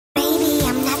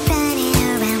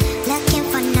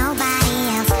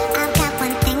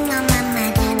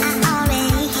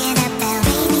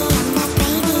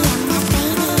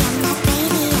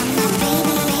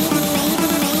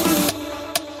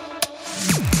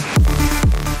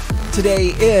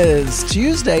Today is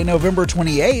Tuesday, November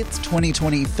 28th,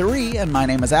 2023, and my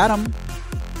name is Adam.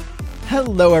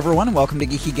 Hello, everyone, and welcome to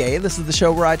Geeky Gay. This is the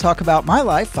show where I talk about my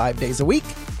life 5 days a week,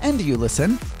 and you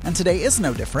listen, and today is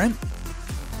no different.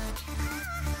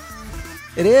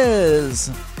 It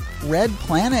is Red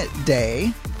Planet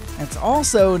Day. It's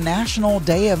also National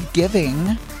Day of Giving,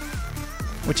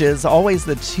 which is always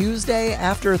the Tuesday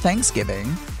after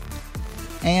Thanksgiving.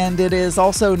 And it is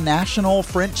also National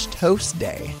French Toast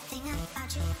Day.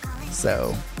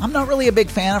 So, I'm not really a big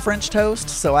fan of French toast,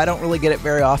 so I don't really get it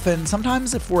very often.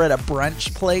 Sometimes if we're at a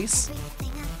brunch place,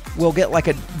 we'll get like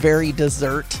a very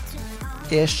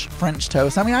dessert-ish French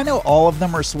toast. I mean, I know all of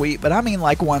them are sweet, but I mean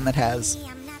like one that has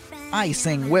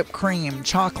icing, whipped cream,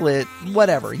 chocolate,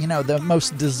 whatever. You know, the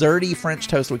most desserty French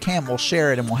toast we can, we'll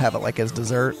share it and we'll have it like as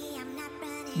dessert.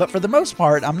 But for the most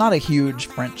part, I'm not a huge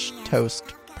French toast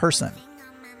person.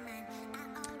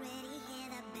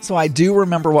 So I do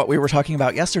remember what we were talking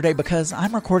about yesterday because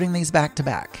I'm recording these back to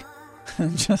back,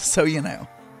 just so you know.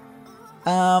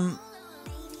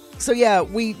 So yeah,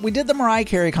 we did the Mariah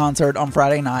Carey concert on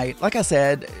Friday night. Like I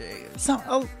said,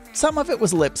 some of it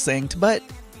was lip synced, but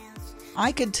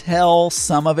I could tell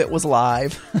some of it was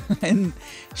live, and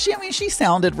she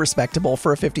sounded respectable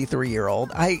for a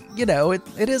 53-year-old.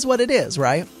 It is what it is,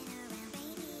 right?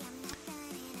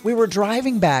 We were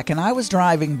driving back, and I was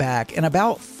driving back, and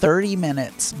about 30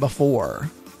 minutes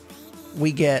before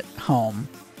we get home,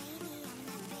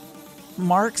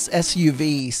 Mark's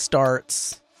SUV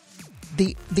starts.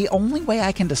 The only way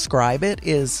I can describe it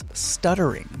is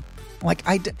stuttering. Like,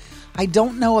 I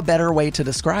don't know a better way to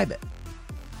describe it.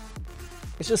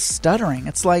 It's just stuttering.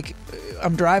 It's like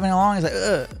I'm driving along,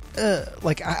 it's like,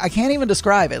 like I can't even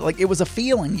describe it. Like, it was a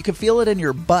feeling. You could feel it in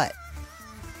your butt.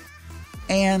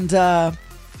 And,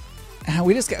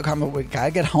 we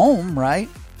gotta get home, right?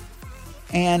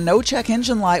 And no check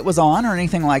engine light was on or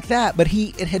anything like that, but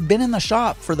it had been in the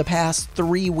shop for the past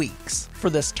 3 weeks for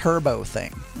this turbo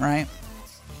thing, right?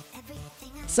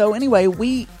 So anyway,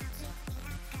 we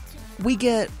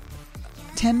get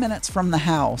 10 minutes from the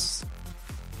house,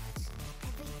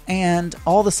 and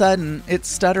all of a sudden it's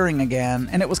stuttering again,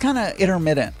 and it was kind of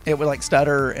intermittent. It would like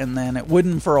stutter, and then it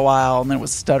wouldn't for a while, and then it would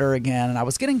stutter again, and I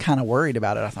was getting kind of worried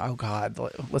about it. I thought, oh God,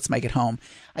 let's make it home.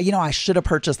 I should have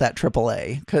purchased that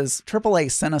AAA, because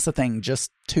AAA sent us a thing just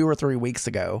 2 or 3 weeks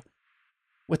ago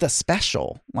with a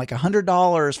special, like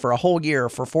 $100 for a whole year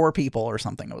for 4 people or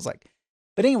something. It was like,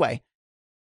 but anyway,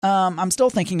 I'm still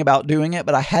thinking about doing it,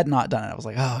 but I had not done it. I was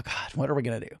like, oh God, what are we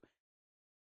going to do?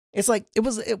 It's like, it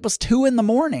was 2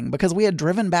 a.m. because we had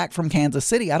driven back from Kansas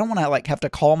City. I don't want to have to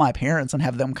call my parents and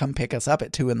have them come pick us up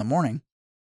at 2 a.m.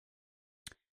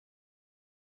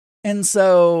 And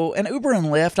so an Uber and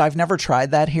Lyft, I've never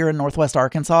tried that here in Northwest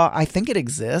Arkansas. I think it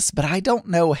exists, but I don't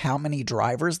know how many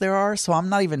drivers there are, so I'm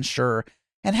not even sure.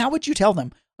 And how would you tell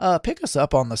them, pick us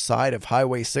up on the side of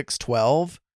Highway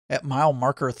 612 at mile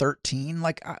marker 13?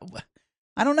 Like,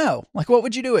 I don't know. Like, what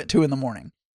would you do at 2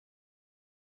 a.m?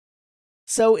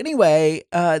 So anyway,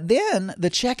 then the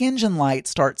check engine light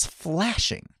starts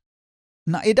flashing.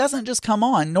 Now, it doesn't just come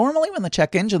on. Normally when the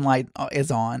check engine light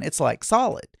is on, it's like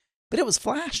solid, but it was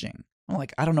flashing. I'm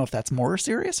like, I don't know if that's more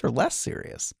serious or less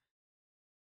serious.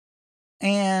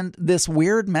 And this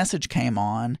weird message came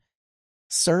on: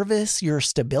 service your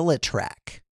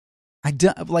StabiliTrak.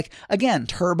 Again,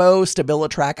 turbo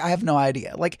StabiliTrak. I have no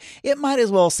idea. Like, it might as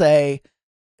well say,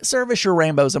 service your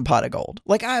rainbows and pot of gold.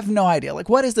 Like, I have no idea. Like,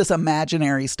 what is this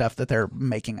imaginary stuff that they're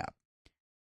making up?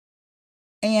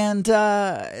 And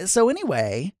so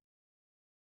anyway,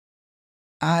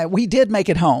 we did make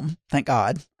it home. Thank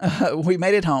God. We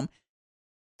made it home.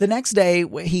 The next day,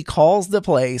 he calls the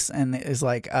place and is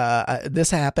like,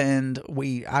 this happened.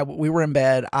 We were in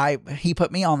bed. He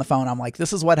put me on the phone. I'm like,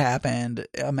 this is what happened.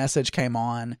 A message came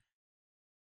on.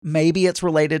 Maybe it's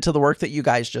related to the work that you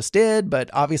guys just did,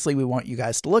 but obviously we want you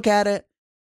guys to look at it.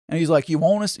 And he's like, you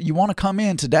want to come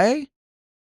in today?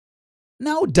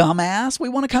 No, dumbass. We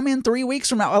want to come in 3 weeks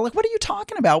from now. I'm like, what are you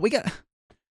talking about?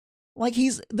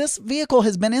 This vehicle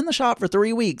has been in the shop for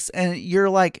 3 weeks, and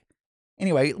you're like,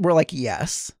 anyway, we're like,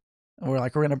 yes. And we're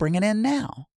like, we're going to bring it in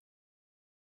now.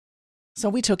 So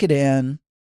we took it in.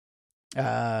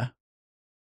 It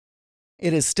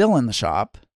is still in the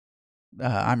shop.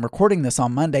 I'm recording this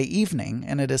on Monday evening,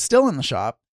 and it is still in the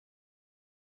shop.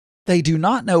 They do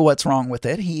not know what's wrong with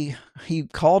it. He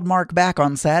called Mark back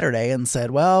on Saturday and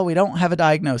said, well, we don't have a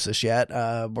diagnosis yet.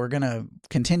 We're going to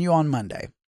continue on Monday.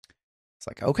 It's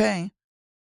like, okay.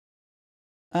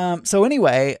 So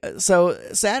anyway, so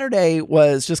Saturday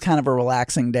was just kind of a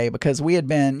relaxing day because we had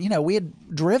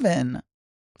driven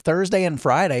Thursday and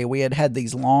Friday, we had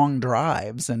these long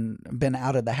drives and been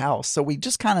out of the house. So we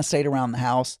just kind of stayed around the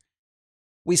house.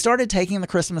 We started taking the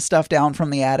Christmas stuff down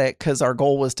from the attic because our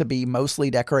goal was to be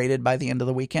mostly decorated by the end of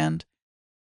the weekend.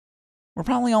 We're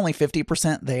probably only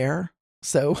 50% there.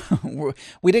 So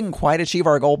we didn't quite achieve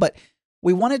our goal, but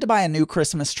we wanted to buy a new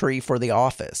Christmas tree for the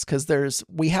office because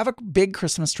we have a big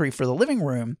Christmas tree for the living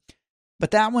room,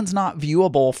 but that one's not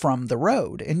viewable from the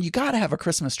road. And you got to have a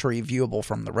Christmas tree viewable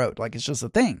from the road. Like, it's just a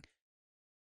thing.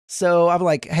 So I'm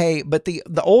like, hey, but the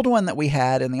old one that we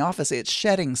had in the office, it's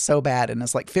shedding so bad and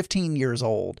it's like 15 years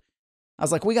old. I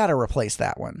was like, we got to replace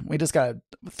that one. We just got to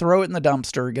throw it in the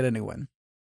dumpster, get a new one.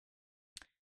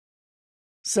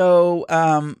 So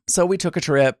we took a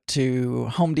trip to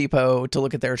Home Depot to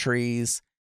look at their trees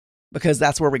because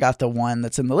that's where we got the one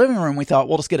that's in the living room. We thought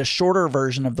we'll just get a shorter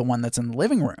version of the one that's in the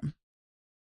living room.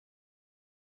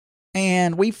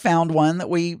 And we found one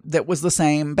that was the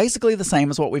same, basically the same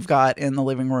as what we've got in the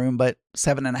living room, but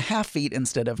 7.5 feet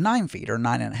instead of 9 feet or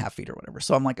 9.5 feet or whatever.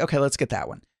 So I'm like, okay, let's get that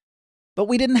one. But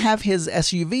we didn't have his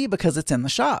SUV because it's in the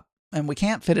shop and we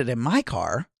can't fit it in my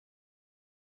car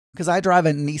because I drive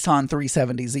a Nissan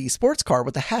 370Z sports car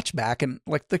with a hatchback and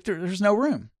like there's no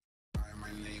room.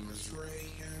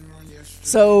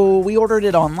 So we ordered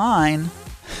it online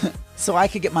so I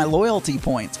could get my loyalty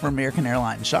points for American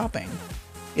Airlines shopping.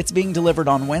 It's being delivered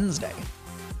on Wednesday.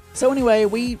 So anyway,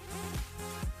 we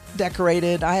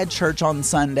decorated. I had church on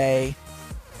Sunday.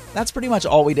 That's pretty much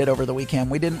all we did over the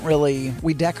weekend. We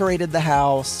decorated the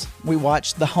house. We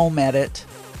watched The Home Edit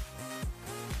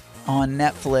on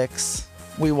Netflix.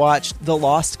 We watched The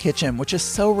Lost Kitchen, which is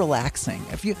so relaxing.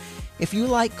 If you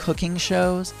like cooking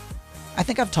shows, I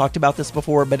think I've talked about this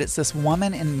before, but it's this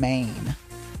woman in Maine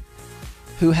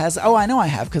who has, I know I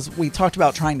have, because we talked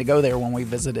about trying to go there when we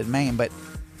visited Maine, but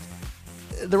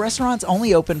the restaurant's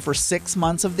only open for 6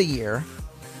 months of the year.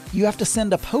 You have to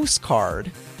send a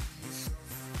postcard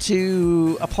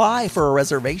to apply for a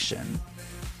reservation.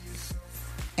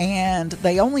 And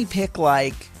they only pick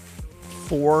like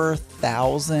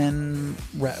 4,000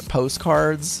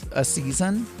 postcards a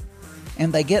season.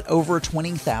 And they get over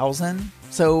 20,000.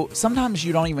 So sometimes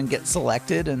you don't even get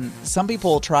selected. And some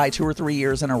people try 2 or 3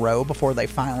 years in a row before they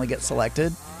finally get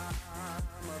selected.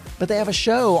 But they have a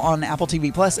show on Apple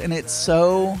TV Plus, and it's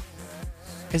so...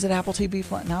 Is it Apple TV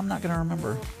Plus? No, I'm not going to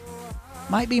remember.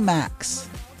 Might be Max.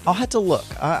 I'll have to look.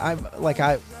 Actually,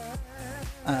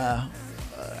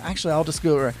 I'll just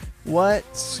go... What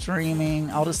streaming...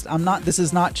 This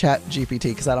is not Chat GPT,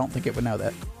 because I don't think it would know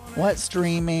that. What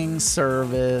streaming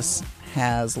service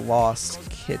has Lost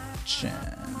Kitchen?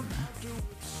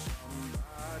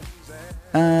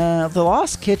 The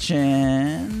Lost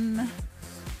Kitchen...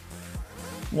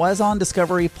 was on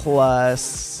Discovery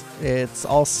Plus. It's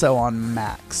also on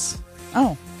Max.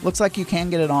 Oh, looks like you can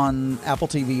get it on Apple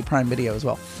TV Prime Video as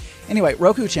well. Anyway,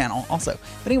 Roku channel also.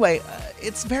 But anyway,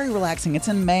 it's very relaxing. It's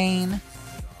in Maine.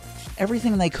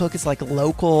 Everything they cook is like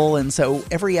local, and so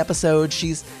every episode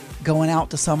she's going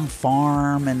out to some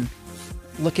farm and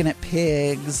looking at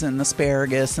pigs and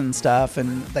asparagus and stuff,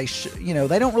 and they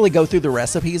they don't really go through the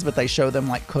recipes, but they show them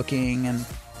like cooking and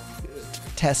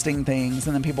testing things,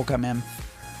 and then people come in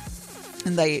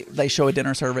and they show a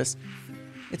dinner service.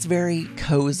 It's very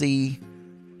cozy,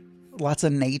 lots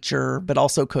of nature, but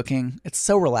also cooking. It's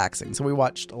so relaxing. So we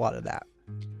watched a lot of that.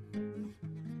 And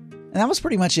that was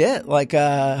pretty much it. Like,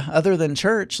 other than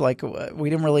church, like we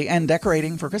didn't really, and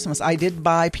decorating for Christmas. I did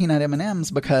buy peanut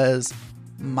M&Ms because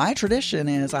my tradition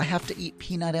is I have to eat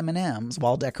peanut M&Ms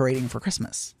while decorating for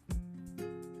Christmas.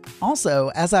 Also,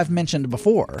 as I've mentioned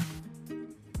before,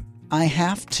 I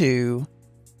have to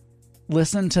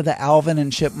listen to the Alvin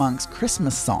and Chipmunks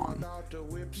Christmas song.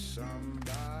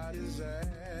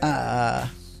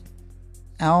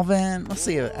 Alvin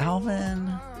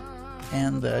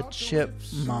and the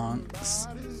Chipmunks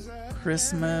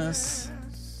Christmas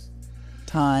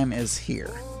Time is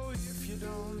Here.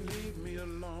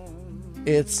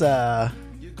 It's I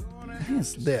think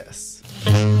it's this.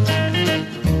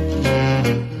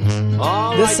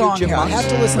 This song here, I have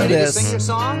to listen to this sing your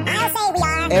song? I'll say we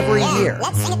are. Every year.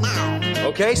 Let's sing it now.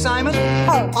 Okay, Simon?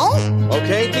 Okay.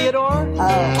 Okay, Theodore?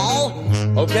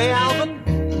 Okay. Okay, Alvin?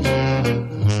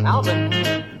 Alvin?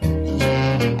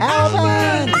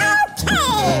 Alvin! Okay.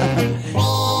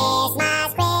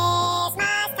 Christmas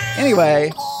time.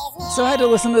 Anyway, so I had to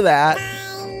listen to that,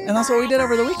 and that's what we did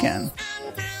over the weekend.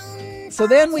 So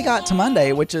then we got to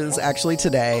Monday, which is actually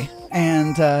today,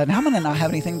 and now I'm going to not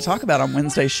have anything to talk about on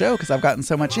Wednesday's show because I've gotten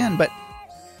so much in, but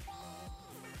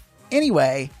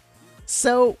anyway,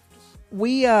 so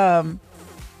we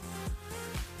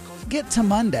get to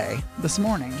Monday this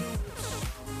morning,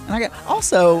 and And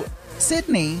also,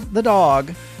 Sydney, the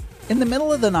dog, in the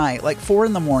middle of the night, like 4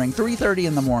 in the morning, 3:30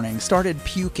 in the morning, started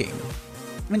puking.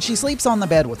 I mean, she sleeps on the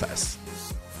bed with us.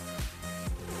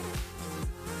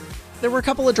 There were a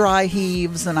couple of dry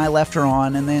heaves, and I left her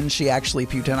on, and then she actually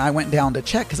puked, and I went down to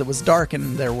check because it was dark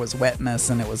and there was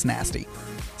wetness and it was nasty.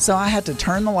 So I had to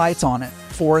turn the lights on at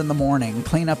 4 in the morning,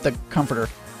 clean up the comforter,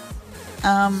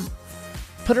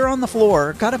 put her on the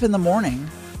floor, got up in the morning.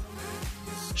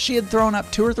 She had thrown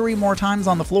up 2 or 3 more times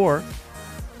on the floor.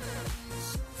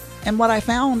 And what I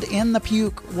found in the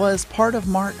puke was part of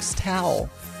Mark's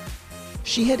towel.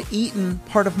 She had eaten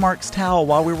part of Mark's towel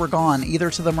while we were gone,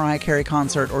 either to the Mariah Carey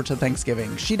concert or to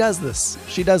Thanksgiving. She does this.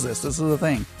 This is the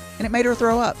thing. And it made her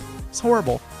throw up. It's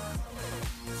horrible.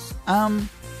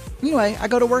 Anyway, I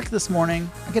go to work this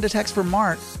morning. I get a text from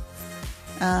Mark.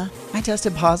 I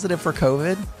tested positive for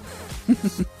COVID.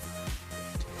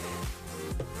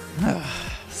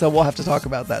 So we'll have to talk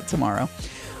about that tomorrow.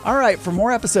 All right, for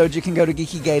more episodes, you can go to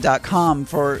geekygay.com.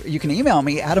 You can email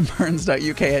me,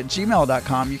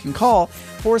 adamburns.uk@gmail.com. You can call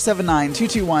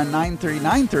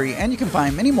 479-221-9393, and you can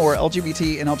find many more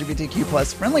LGBT and LGBTQ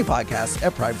plus friendly podcasts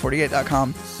at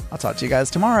pride48.com. I'll talk to you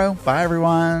guys tomorrow. Bye,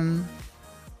 everyone.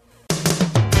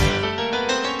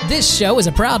 This show is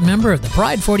a proud member of the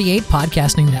Pride 48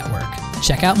 Podcasting Network.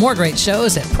 Check out more great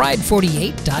shows at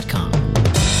pride48.com.